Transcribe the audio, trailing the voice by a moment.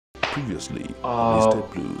previously on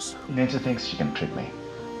Estate Blues. Nancy thinks she can trick me.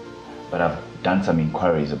 But I've done some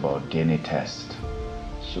inquiries about DNA test.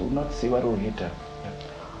 She will not see what will hit her.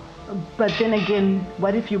 But then again,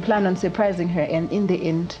 what if you plan on surprising her and in the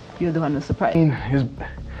end, you're the one who's surprised?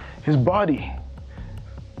 His body.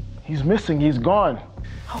 He's missing, he's gone.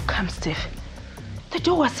 How come, Steve?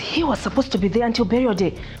 He was supposed to be there until burial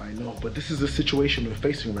day. I know, but this is the situation we're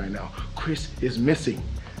facing right now. Chris is missing.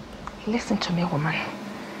 Listen to me, woman.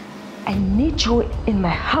 I need you in my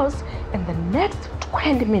house in the next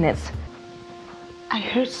 20 minutes. I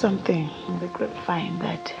heard something in the grapevine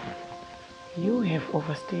that you have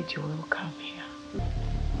overstayed your welcome here.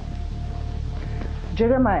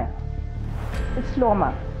 Jeremiah, it's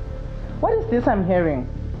Loma. What is this I'm hearing?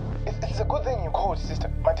 It's a good thing you called, sister.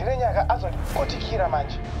 What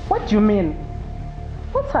do you mean?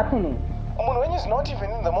 What's happening? When is not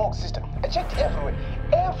even in the morgue, sister. I checked everywhere.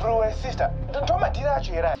 Everywhere, sister. Don't tell my dear.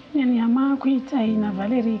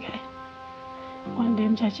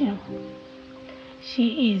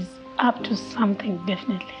 She is up to something,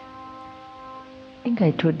 definitely. I think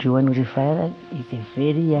I told you when Rifara is a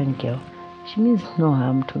very young girl. She means no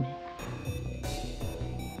harm to me.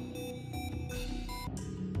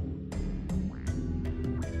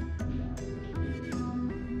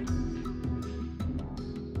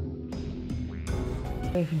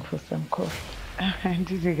 Waiting for some coffee.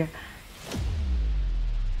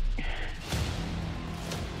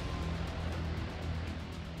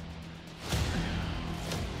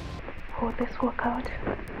 Will this work out?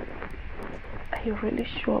 Are you really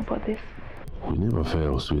sure about this? We never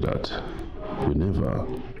fail, sweetheart. We never.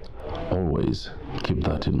 Always keep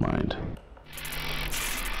that in mind.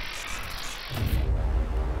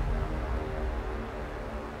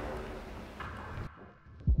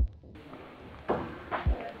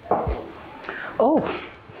 Oh,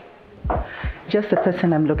 just the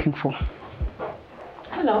person I'm looking for.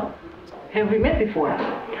 Hello. Have we met before?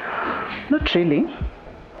 Not really.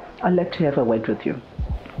 I'd like to have a word with you.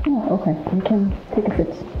 Oh, okay. You can take a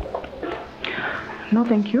seat. No,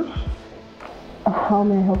 thank you. How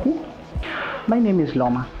may I help you? My name is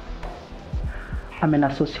Loma. I'm an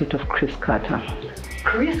associate of Chris Carter.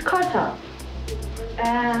 Chris Carter?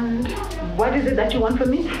 And what is it that you want from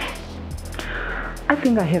me? I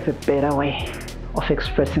think I have a better way of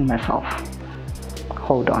expressing myself.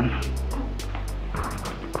 Hold on.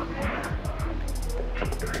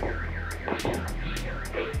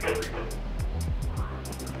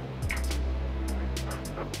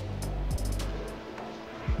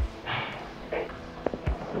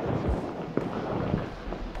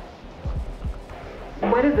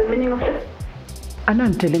 What is the meaning of this? I know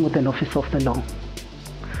I'm dealing with an officer of the law,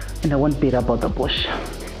 and I won't beat about the bush.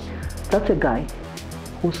 That's a guy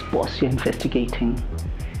whose boss you're investigating.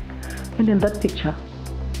 And in that picture,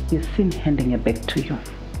 you're seen handing a bag to you.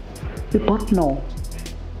 We both know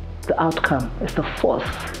the outcome is the force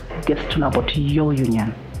gets to know about your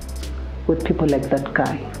union with people like that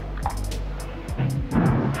guy.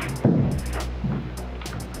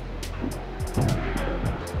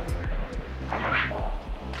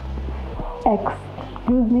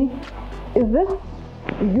 Excuse me? Is this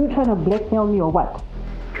you trying to blackmail me or what?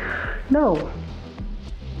 No.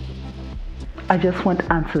 I just want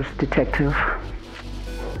answers, detective.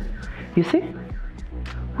 You see,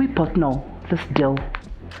 we both know this deal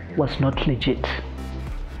was not legit.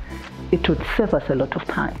 It would save us a lot of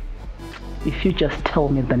time if you just tell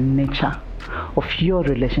me the nature of your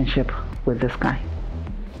relationship with this guy.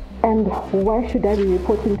 And why should I be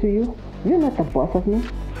reporting to you? You're not the boss of me.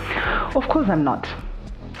 Of course I'm not.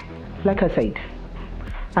 Like I said,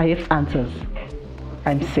 I have answers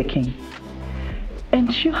I'm seeking.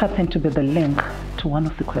 And you happen to be the link to one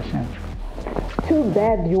of the questions. Too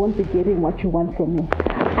bad you won't be getting what you want from me.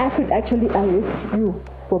 I could actually arrest you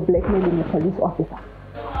for blackmailing a police officer.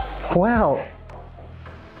 Well,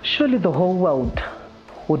 surely the whole world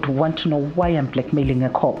would want to know why I'm blackmailing a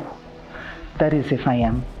cop. That is if I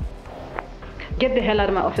am. Get the hell out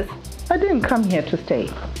of my office. I didn't come here to stay.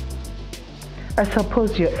 I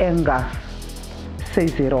suppose your anger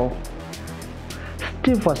says it all.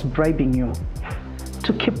 Steve was bribing you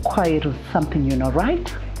to keep quiet with something you know,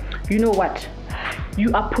 right? You know what?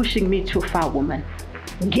 You are pushing me too far, woman.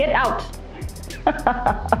 Get out!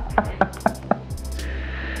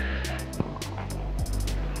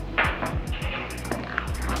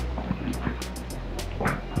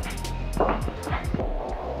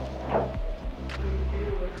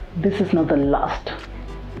 This is not the last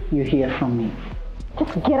you hear from me.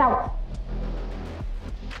 Just get out!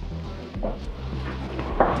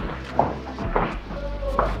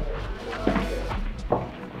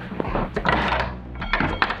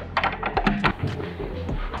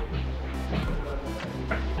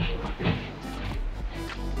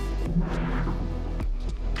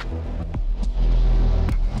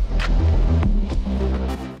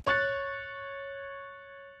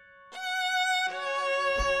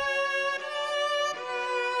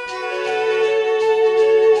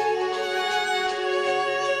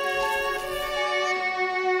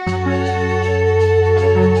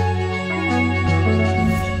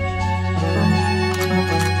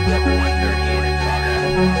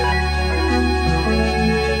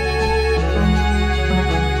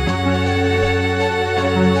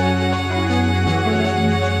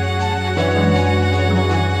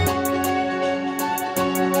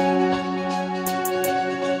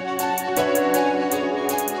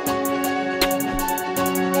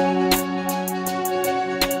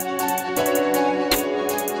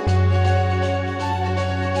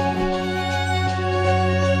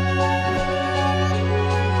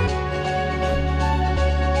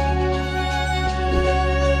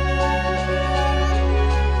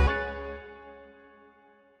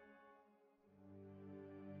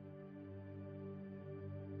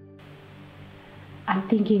 I'm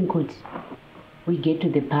thinking could we get to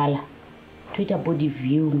the parlor, treat a body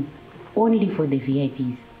viewing only for the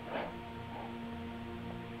VIPs.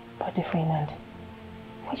 Body viewing, and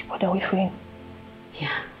which body are we viewing?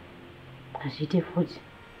 Yeah, Ashite food.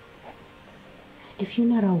 A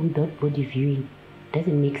funeral without body viewing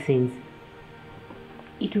doesn't make sense.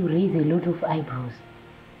 It will raise a lot of eyebrows.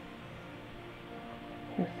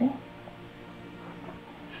 You see?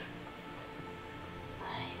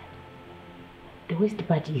 The worst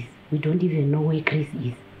part is we don't even know where Chris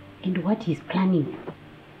is and what he's planning.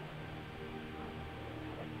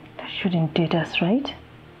 That shouldn't date us, right?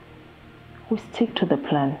 We stick to the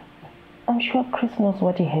plan. I'm sure Chris knows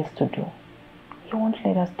what he has to do. He won't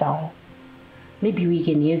let us down. Maybe we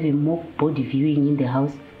can have a mock body viewing in the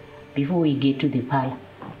house before we get to the parlor.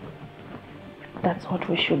 That's what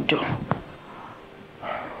we should do.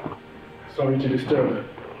 Sorry to disturb.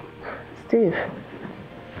 Steve.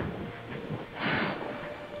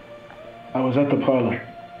 I was at the parlor.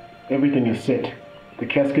 Everything is set. The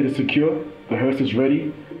casket is secure, the hearse is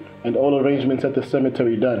ready, and all arrangements at the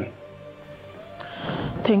cemetery done.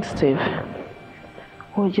 Thanks, Steve.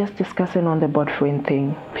 We were just discussing on the body viewing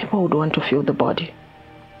thing. People would want to feel the body.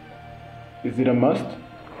 Is it a must?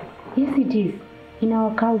 Yes, it is. In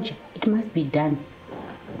our culture, it must be done.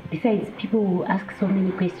 Besides, people will ask so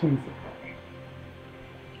many questions.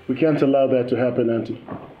 We can't allow that to happen, Auntie.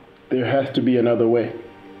 There has to be another way.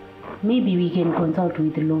 Maybe we can consult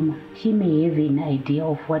with Loma. She may have an idea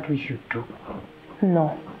of what we should do.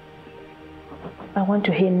 No. I want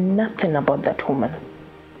to hear nothing about that woman.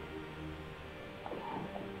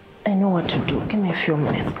 I know what to do. Give me a few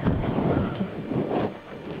minutes.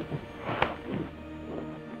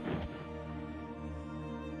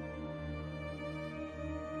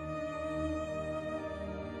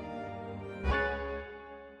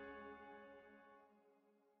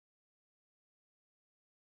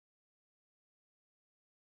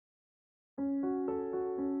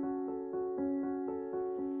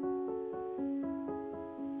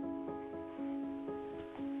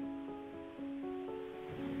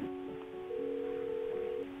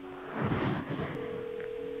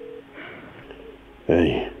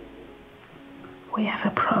 Hey. We have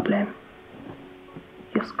a problem.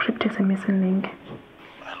 Your script is a missing link.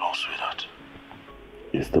 I know, sweetheart.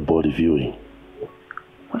 It's the body viewing.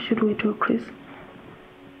 What should we do, Chris?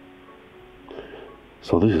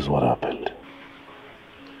 So this is what happened.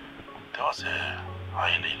 There was a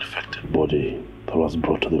highly infected body that was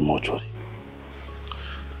brought to the mortuary.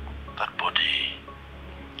 That body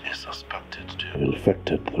is suspected to have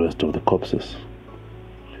infected the rest of the corpses,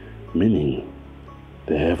 meaning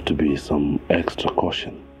there have to be some extra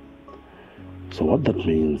caution. So what that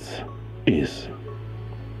means is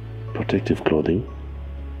protective clothing,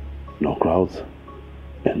 no crowds,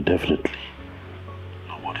 and definitely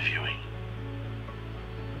no body viewing.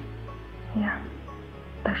 Yeah,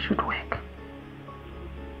 that should work.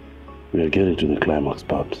 We are getting to the climax,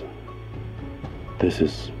 Babs. This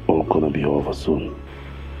is all gonna be over soon.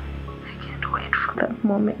 I can't wait for that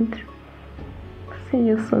moment. See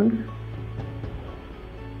you soon.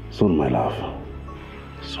 Soon, my love.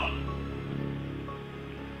 Soon.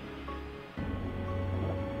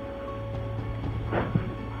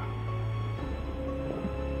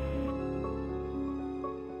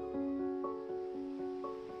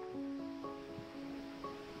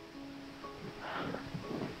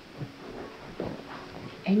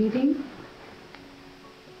 Anything?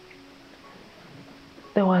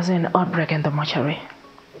 There was an outbreak in the mortuary.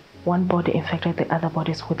 One body infected the other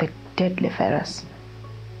bodies with a deadly virus.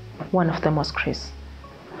 One of them was Chris.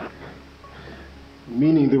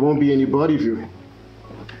 Meaning there won't be any body viewing.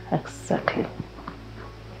 Exactly.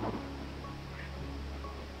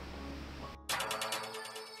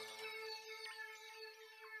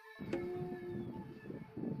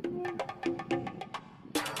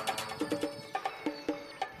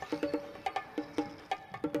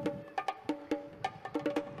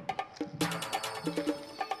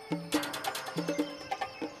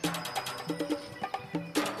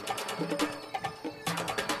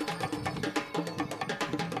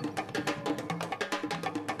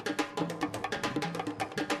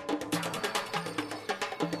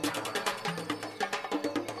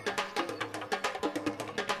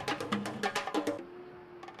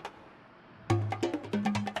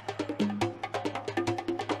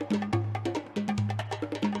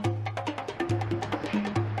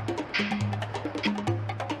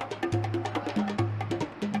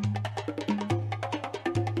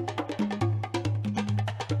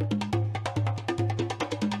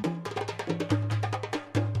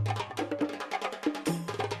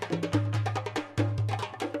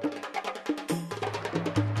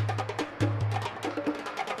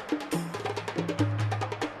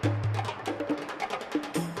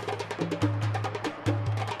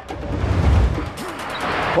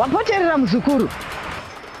 Wapoterera muzukuru.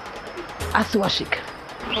 Asi wasvika.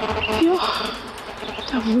 Yo,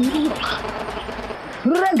 tavhunika.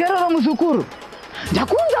 Ruregerero muzukuru.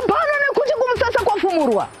 Ndakunza pano nekuti kumusasa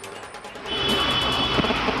kwafumurwa.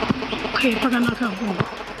 Okay, pakanaka gogo.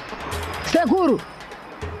 Sekuru.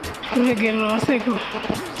 Ruregerero sekuru.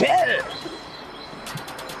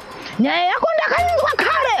 Nyaya yako ndakanyinzwa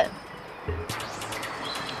kare.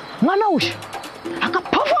 Mwana uyu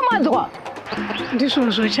akapafamadzwa.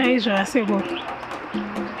 Ndizvozvo chaizvo asekuru.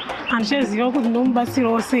 Handichaziva kuti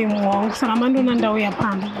ndomubatsirawo sei munhu wangu, saka mandona ndauya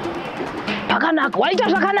pano. Pakanaka, waita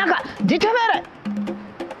zvakanaka. Nditevere.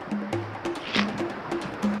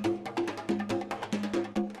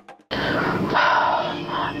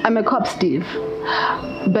 I'm a cop, Steve.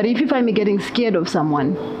 But if you find me getting scared of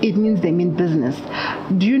someone, it means they mean business.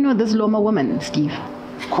 Do you know this Loma woman, Steve?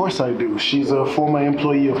 Of course I do. She's a former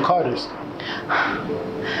employee of Carter's.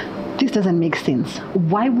 This doesn't make sense.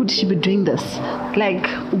 Why would she be doing this? Like,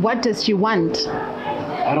 what does she want?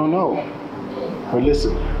 I don't know. But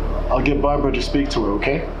listen, I'll get Barbara to speak to her,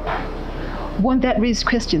 okay? Won't that raise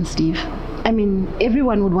questions, Steve? I mean,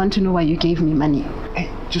 everyone would want to know why you gave me money. Hey,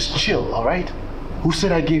 just chill, all right? Who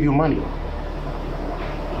said I gave you money?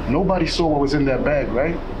 Nobody saw what was in that bag,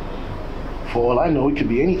 right? For all I know, it could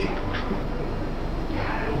be anything.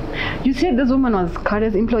 You said this woman was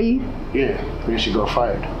Carter's employee? Yeah, then she got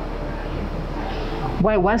fired.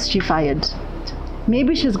 Why was she fired?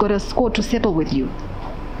 Maybe she's got a score to settle with you.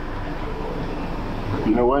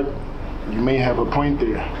 You know what? You may have a point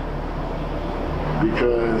there.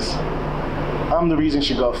 Because I'm the reason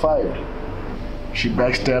she got fired. She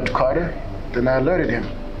backstabbed Carter, then I alerted him.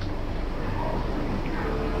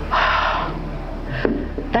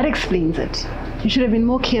 That explains it. You should have been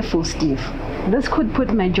more careful, Steve. This could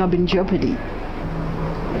put my job in jeopardy.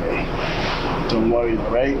 Hey, don't worry, all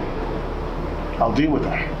right? I'll deal with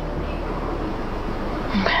her.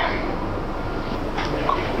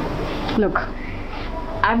 Look,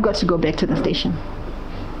 I've got to go back to the station.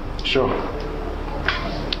 Sure.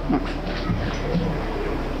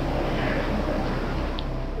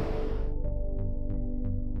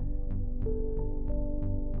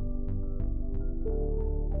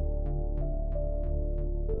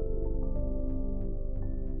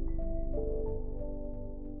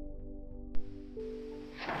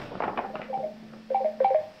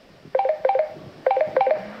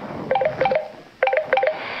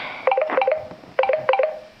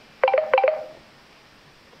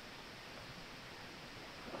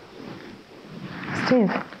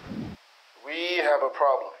 Steve. We have a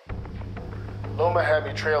problem. Loma had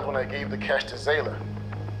me trailed when I gave the cash to Zayla.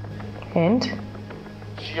 And?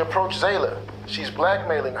 She approached Zayla. She's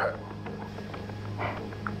blackmailing her.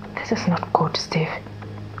 This is not good, Steve.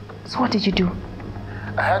 So what did you do?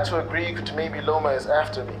 I had to agree to maybe Loma is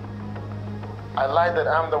after me. I lied that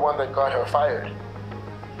I'm the one that got her fired.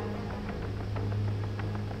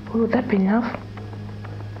 Would that be enough?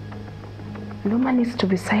 Loma needs to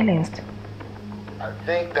be silenced. I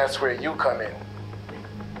think that's where you come in.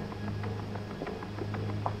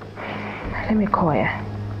 Let me call her.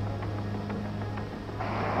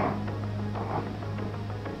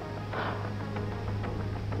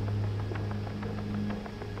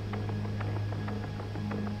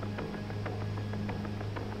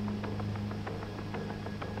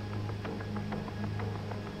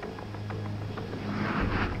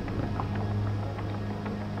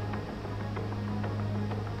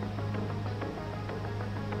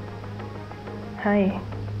 Hi.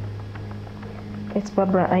 It's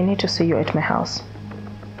Barbara. I need to see you at my house.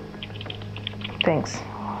 Thanks.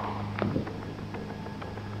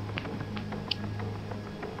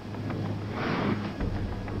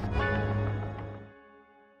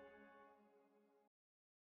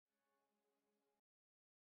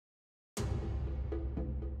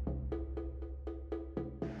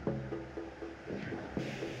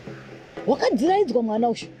 Wakadziraidzwa mwana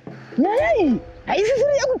uyu. Nyaya iyi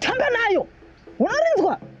haisisiri yekutamba nayo.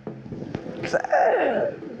 Unorinzwa?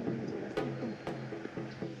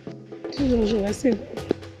 Izvozvo vasekuru.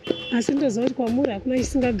 Asi ndoziva kuti kwamuri hakuna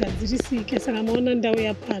chisingagadzirisike, saka maona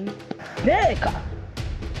ndauya pano. Reka.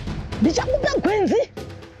 Ndichakupa gwenzi.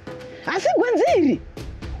 Asi gwenzi iri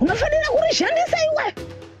unofanira kurishandisa iwe.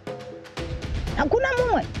 Hakuna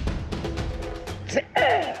mumwe.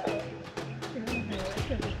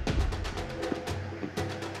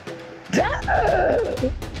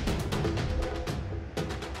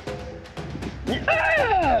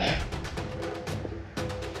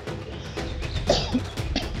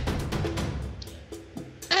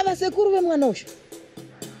 Ava sekuru vemwana uyu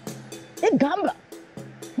igamba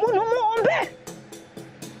munhu muhombe.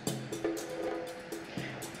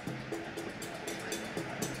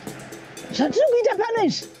 zvatiri kuita pano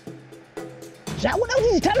izvi zvakuda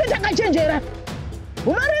kuti titambe takachenjera.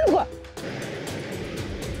 Unorinzwa?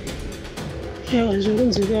 Ewa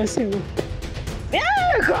zvokunzwika seko.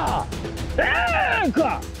 Eka!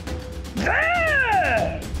 Eka!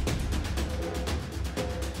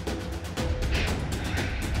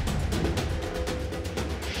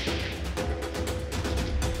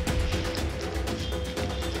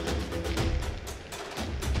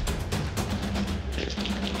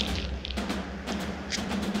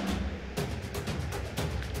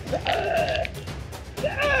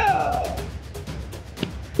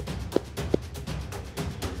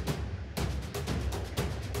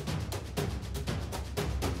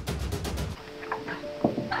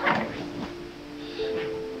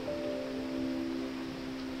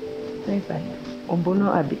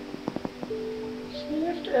 Umbono Abi. She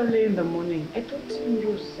left early in the morning. I thought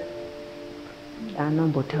you said.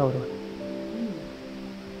 Tauro.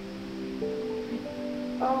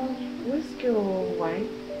 Whiskey or wine?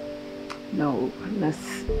 No,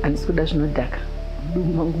 andisuda zvinodhaka.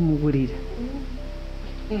 Mudumu wangu mugurira.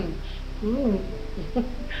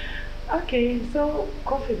 Okay, so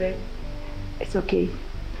coffee then. It's okay.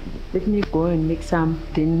 Let me go and make some,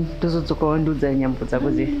 then tozodzoka wandudza nyambo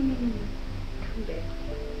dzako dze.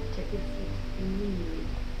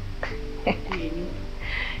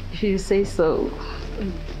 If you say so.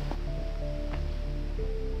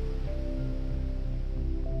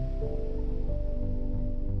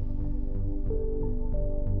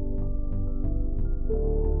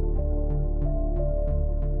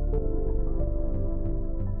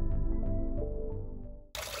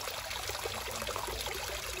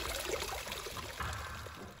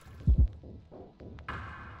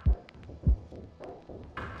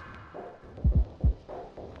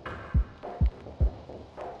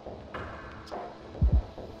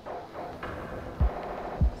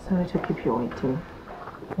 Sorry to keep you waiting.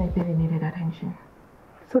 Maybe they needed attention.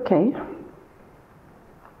 It's okay.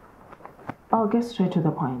 I'll get straight to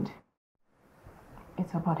the point.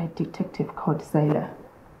 It's about a detective called Sailor,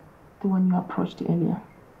 the one you approached earlier.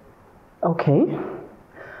 Okay.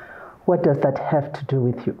 What does that have to do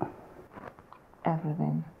with you?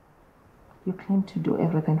 Everything. You claim to do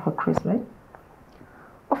everything for Chris, right?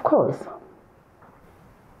 Of course.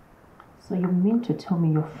 So you mean to tell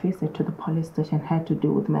me your visit to the police station had to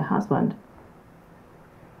do with my husband?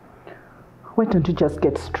 Why don't you just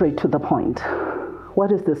get straight to the point?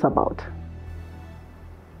 What is this about?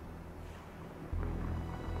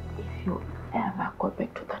 If you ever go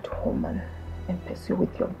back to that woman and pursue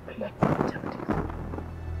with your blood tactics,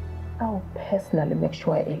 I'll personally make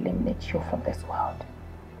sure I eliminate you from this world.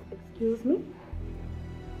 Excuse me?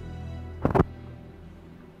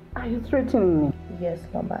 Are you threatening me? Yes,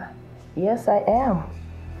 Mama. Yes, I am.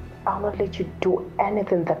 I'll not let you do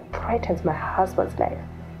anything that threatens my husband's life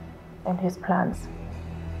and his plans.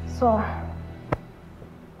 So,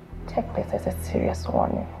 take this as a serious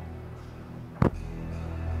warning.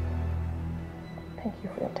 Thank you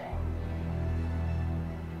for your time.